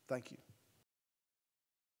time. Thank you.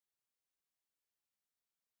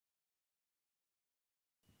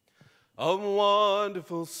 A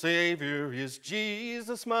wonderful Savior is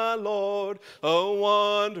Jesus, my Lord, a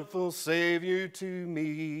wonderful Savior to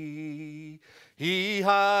me. He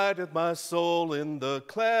hideth my soul in the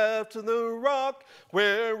cleft of the rock,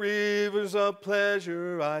 where rivers of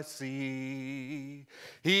pleasure I see.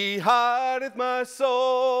 He hideth my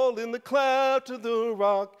soul in the cleft of the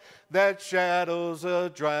rock, that shadows a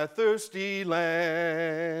dry, thirsty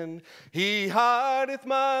land. He hideth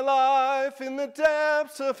my life in the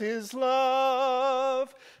depths of His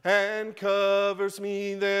love, and covers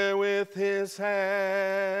me there with His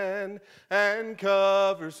hand, and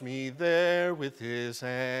covers me there with His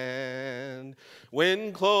hand.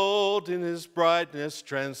 When clothed in his brightness,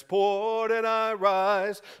 transported I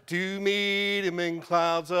rise to meet him in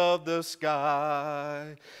clouds of the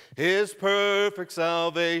sky. His perfect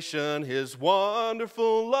salvation, his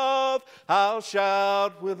wonderful love, I'll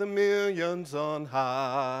shout with the millions on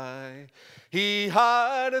high. He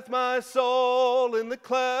hideth my soul in the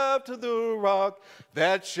cleft of the rock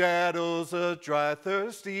that shadows a dry,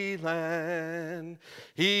 thirsty land.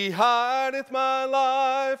 He hideth my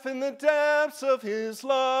life in the depths of his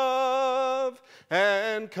love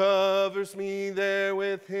and covers me there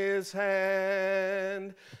with his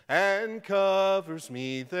hand, and covers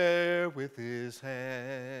me there with his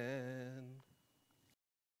hand.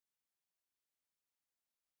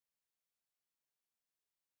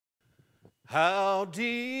 How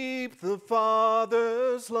deep the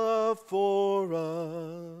Father's love for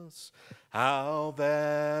us, how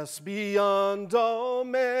vast beyond all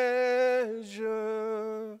measure,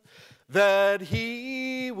 that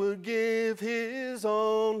he would give his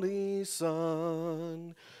only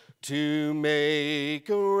Son to make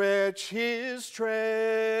a wretch his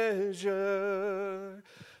treasure.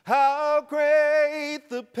 How great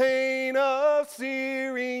the pain of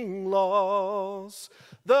searing loss,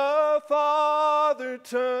 the Father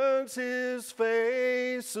turns his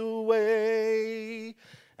face away,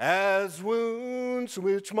 as wounds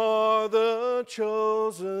which mar the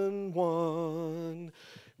chosen one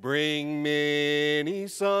bring many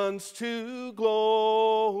sons to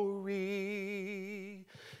glory.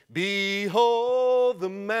 Behold the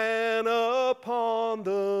man upon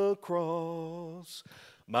the cross,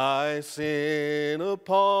 my sin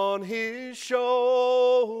upon his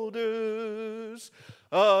shoulders.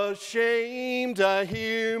 Ashamed I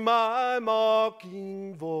hear my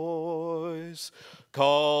mocking voice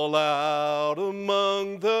call out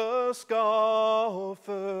among the scoffers.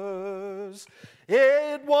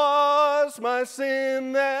 It was my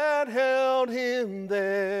sin that held him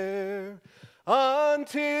there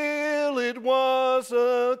until it was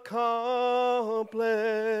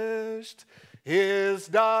accomplished. His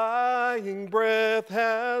dying breath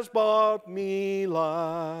has bought me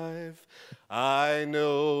life. I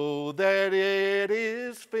know that it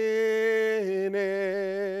is finished.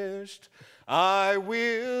 I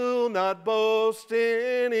will not boast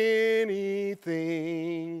in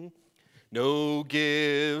anything. No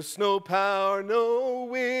gifts, no power, no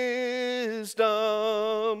wisdom,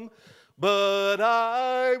 but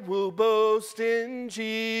I will boast in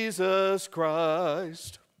Jesus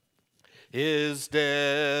Christ, his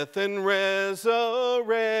death and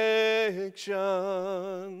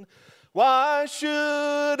resurrection. Why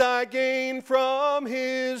should I gain from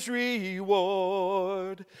his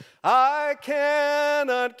reward? I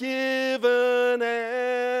cannot give an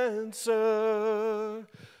answer,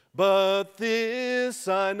 but this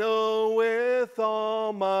I know with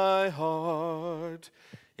all my heart: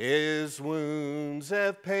 his wounds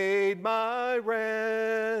have paid my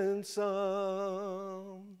ransom.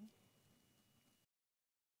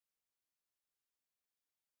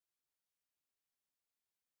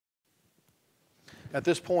 At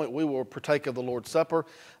this point, we will partake of the Lord's Supper.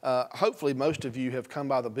 Hopefully, most of you have come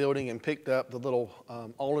by the building and picked up the little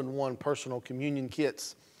all-in-one personal communion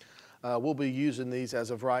kits. We'll be using these as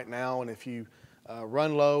of right now, and if you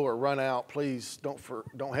run low or run out, please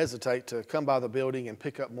don't hesitate to come by the building and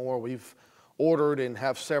pick up more. We've ordered and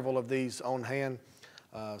have several of these on hand.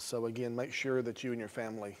 So again, make sure that you and your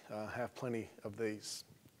family have plenty of these.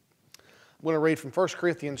 I'm going to read from 1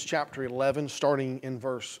 Corinthians chapter 11, starting in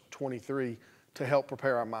verse 23. To help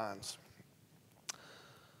prepare our minds.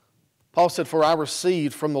 Paul said, "For I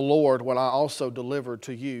received from the Lord what I also delivered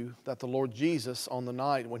to you, that the Lord Jesus, on the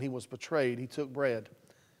night when he was betrayed, he took bread.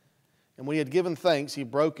 And when he had given thanks, he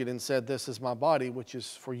broke it and said, 'This is my body, which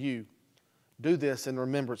is for you. Do this in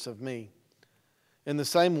remembrance of me.' In the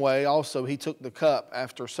same way, also, he took the cup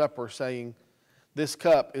after supper, saying, 'This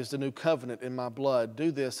cup is the new covenant in my blood.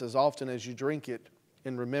 Do this as often as you drink it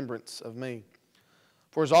in remembrance of me.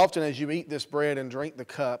 For as often as you eat this bread and drink the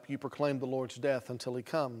cup, you proclaim the Lord's death until he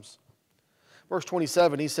comes.'" Verse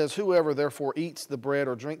 27, he says, "Whoever therefore eats the bread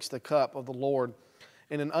or drinks the cup of the Lord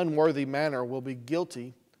in an unworthy manner will be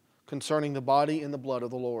guilty concerning the body and the blood of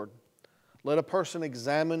the Lord. Let a person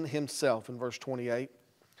examine himself," in verse 28,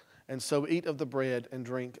 "and so eat of the bread and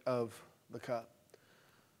drink of the cup."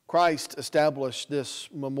 Christ established this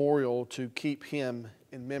memorial to keep him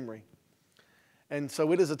in memory. And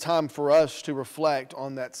so it is a time for us to reflect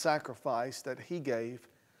on that sacrifice that he gave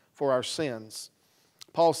for our sins.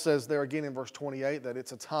 Paul says there again in verse 28 that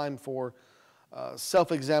it's a time for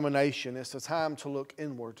self-examination. It's a time to look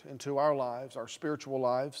inward into our lives, our spiritual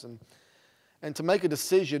lives, and to make a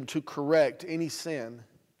decision to correct any sin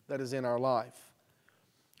that is in our life.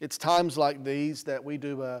 It's times like these that we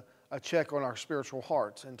do a check on our spiritual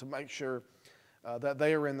hearts and to make sure that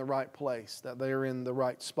they are in the right place, that they are in the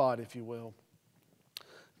right spot, if you will.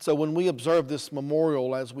 So when we observe this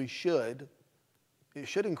memorial as we should, it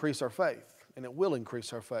should increase our faith, and it will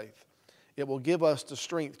increase our faith. It will give us the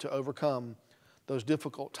strength to overcome those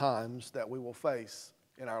difficult times that we will face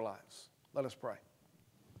in our lives. Let us pray.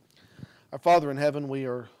 Our Father in heaven, we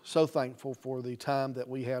are so thankful for the time that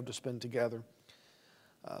we have to spend together.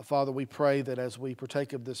 Father, we pray that as we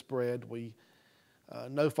partake of this bread, we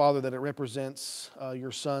know, Father, that it represents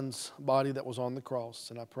your Son's body that was on the cross.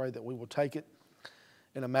 And I pray that we will take it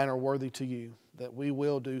in a manner worthy to you, that we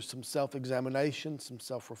will do some self-examination, some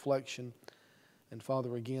self-reflection, and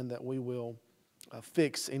Father, again, that we will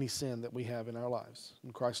fix any sin that we have in our lives.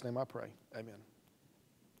 In Christ's name I pray, amen.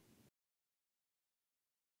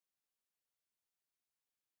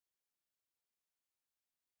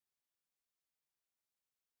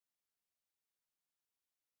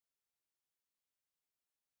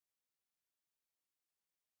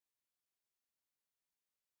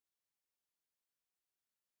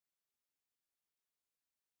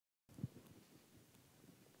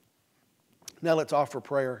 Now let's offer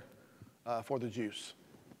prayer for the juice.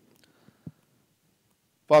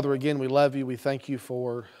 Father, again, we love you. We thank you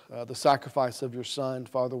for the sacrifice of your Son.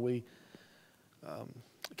 Father, we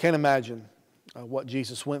can't imagine what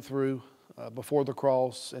Jesus went through before the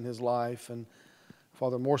cross in his life, and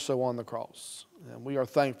Father, more so on the cross. And we are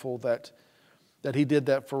thankful that he did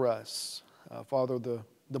that for us. Father,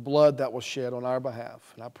 the blood that was shed on our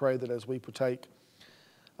behalf. And I pray that as we partake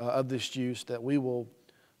of this juice, that we will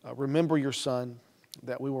remember your Son,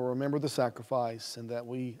 that we will remember the sacrifice, and that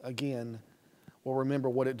we, again, will remember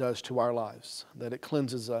what it does to our lives, that it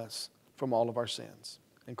cleanses us from all of our sins.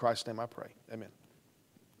 In Christ's name I pray. Amen.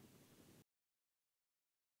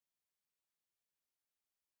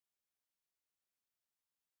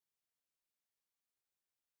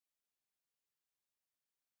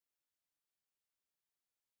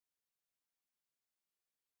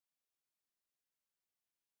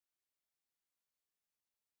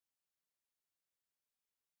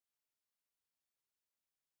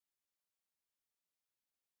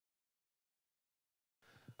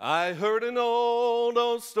 I heard an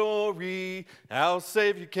old story, how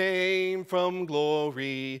Savior came from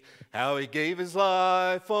glory, how he gave his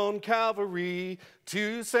life on Calvary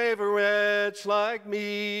to save a wretch like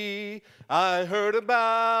me. I heard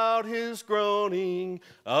about his groaning,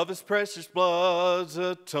 of his precious blood's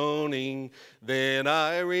atoning. Then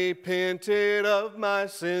I repented of my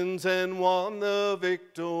sins and won the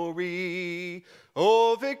victory.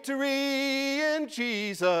 Oh, victory in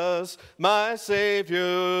Jesus, my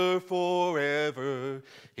Savior forever.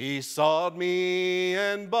 He sought me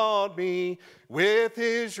and bought me with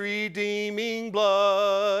his redeeming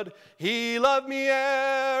blood. He loved me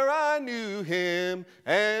ere I knew him,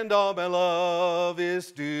 and all my love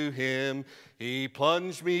is due him. He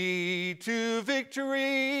plunged me to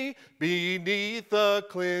victory beneath the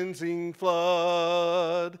cleansing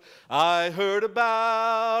flood. I heard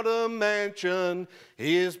about a mansion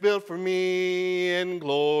he has built for me in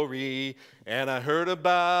glory, and I heard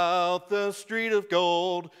about the street of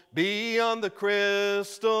gold beyond the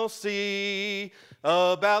crystal sea,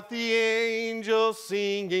 about the angels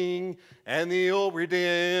singing and the old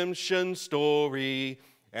redemption story.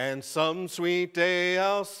 And some sweet day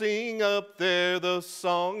I'll sing up there the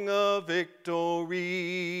song of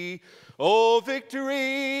victory. Oh,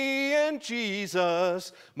 victory in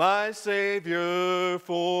Jesus, my Savior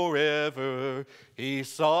forever. He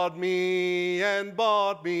sought me and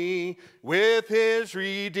bought me with his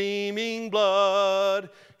redeeming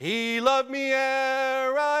blood. He loved me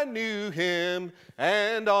ere I knew him,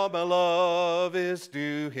 and all my love is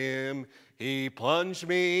due him. He plunged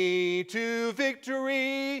me to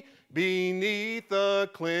victory beneath the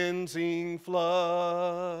cleansing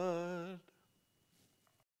flood.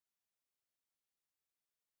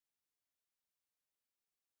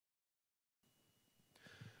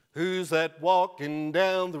 Who's that walking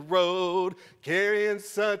down the road, carrying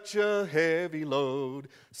such a heavy load?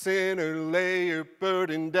 Sinner, lay your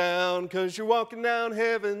burden down, 'cause you're walking down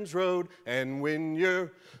heaven's road. And when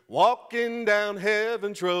you're walking down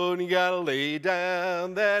heaven's road, you gotta lay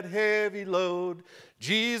down that heavy load.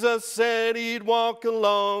 Jesus said he'd walk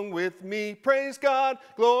along with me. Praise God,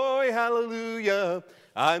 glory, hallelujah.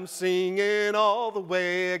 I'm singing all the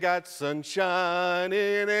way. I got sunshine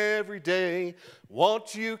in every day.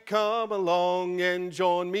 Won't you come along and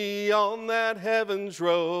join me on that heaven's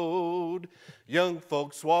road? Young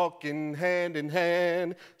folks walking hand in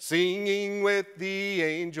hand, singing with the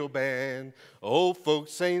angel band. Old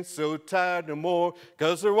folks ain't so tired no more,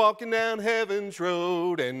 'cause they're walking down heaven's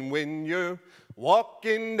road. And when you're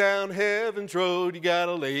walking down heaven's road, you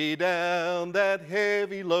gotta lay down that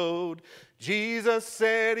heavy load. Jesus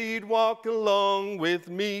said he'd walk along with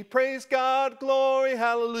me. Praise God, glory,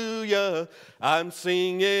 hallelujah. I'm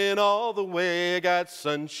singing all the way. I got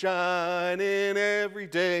sunshine in every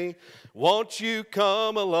day. Won't you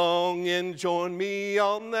come along and join me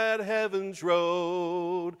on that heaven's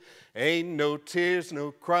road? Ain't no tears,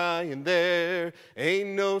 no crying there. Ain't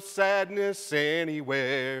no sadness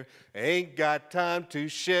anywhere. Ain't got time to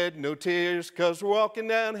shed no tears, 'cause we're walking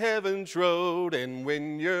down heaven's road. And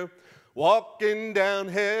when you're walking down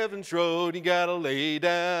heaven's road, you gotta lay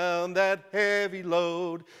down that heavy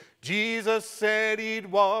load. Jesus said he'd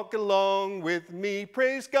walk along with me.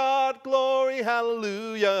 Praise God, glory,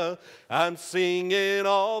 hallelujah. I'm singing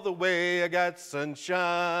all the way. I got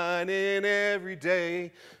sunshine in every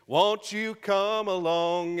day. Won't you come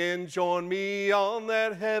along and join me on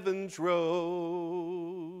that heaven's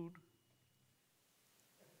road?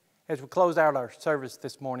 As we close out our service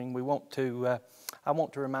this morning, I want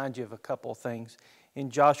to remind you of a couple of things.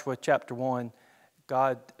 In Joshua chapter 1,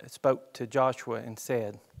 God spoke to Joshua and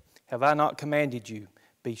said, "Have I not commanded you?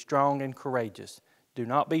 Be strong and courageous. Do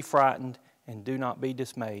not be frightened and do not be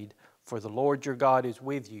dismayed, for the Lord your God is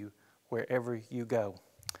with you wherever you go."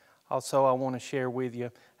 Also, I want to share with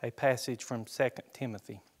you a passage from 2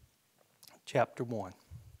 Timothy chapter 1.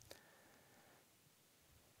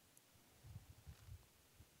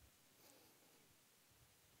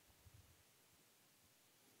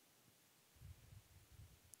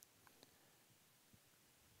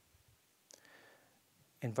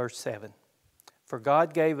 In verse 7, "For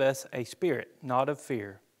God gave us a spirit not of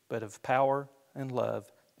fear, but of power and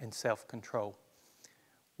love and self-control."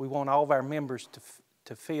 We want all of our members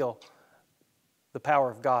to feel the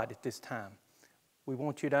power of God at this time. We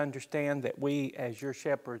want you to understand that we, as your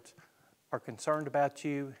shepherds, are concerned about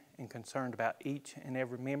you and concerned about each and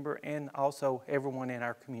every member and also everyone in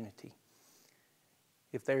our community.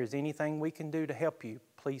 If there is anything we can do to help you,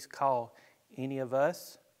 please call any of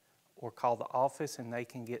us or call the office and they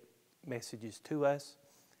can get messages to us.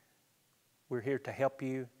 We're here to help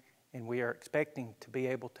you, and we are expecting to be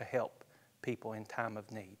able to help people in time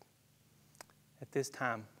of need. At this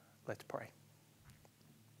time, let's pray.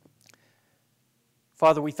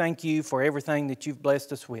 Father, we thank you for everything that you've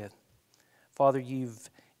blessed us with. Father, you've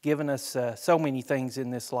given us so many things in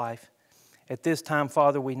this life. At this time,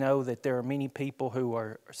 Father, we know that there are many people who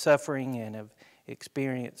are suffering and have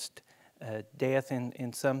experienced death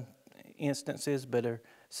in some instances, but are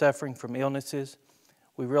suffering from illnesses.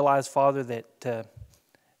 We realize, Father, that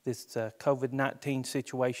this COVID-19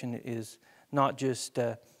 situation is not just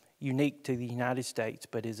unique to the United States,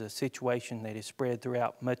 but is a situation that is spread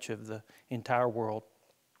throughout much of the entire world.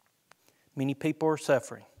 Many people are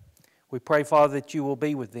suffering. We pray, Father, that you will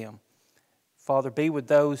be with them. Father, be with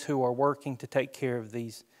those who are working to take care of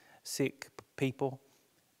these sick people.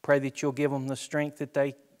 Pray that you'll give them the strength that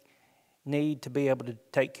they need to be able to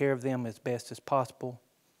take care of them as best as possible.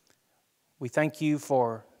 We thank you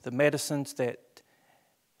for the medicines that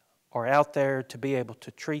are out there to be able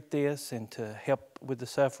to treat this and to help with the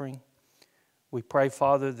suffering. We pray,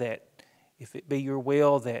 Father, that if it be your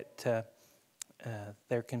will that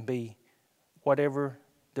there can be whatever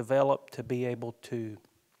developed to be able to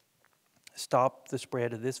stop the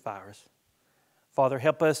spread of this virus. Father,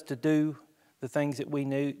 help us to do the things that we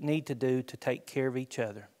need to do to take care of each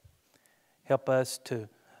other. Help us to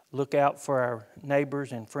look out for our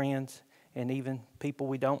neighbors and friends and even people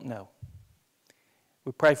we don't know.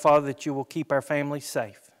 We pray, Father, that you will keep our families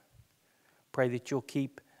safe. Pray that you'll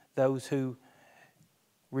keep those who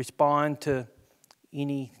respond to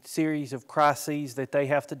any series of crises that they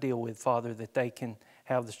have to deal with, Father, that they can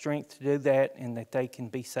have the strength to do that and that they can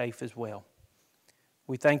be safe as well.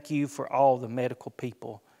 We thank you for all the medical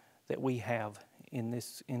people that we have in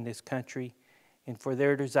this country and for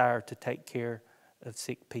their desire to take care of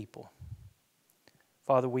sick people.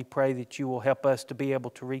 Father, we pray that you will help us to be able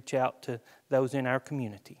to reach out to those in our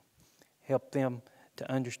community. Help them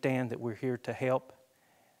to understand that we're here to help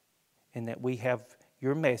and that we have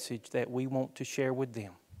your message that we want to share with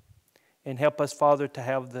them. And help us, Father, to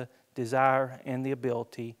have the desire and the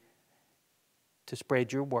ability to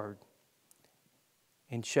spread your word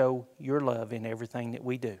and show your love in everything that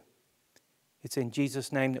we do. It's in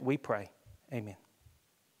Jesus' name that we pray. Amen.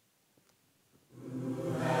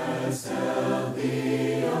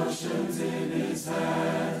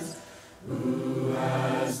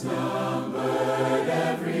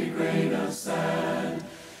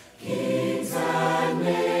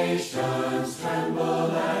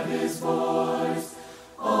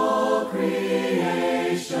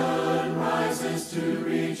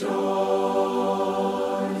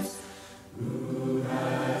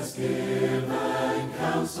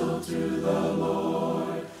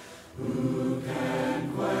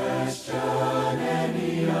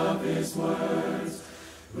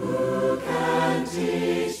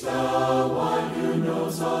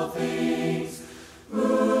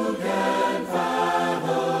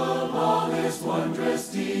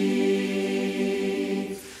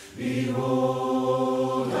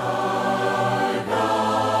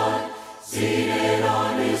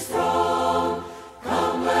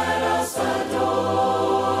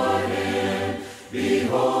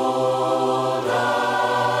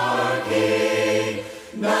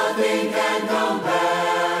 Nothing can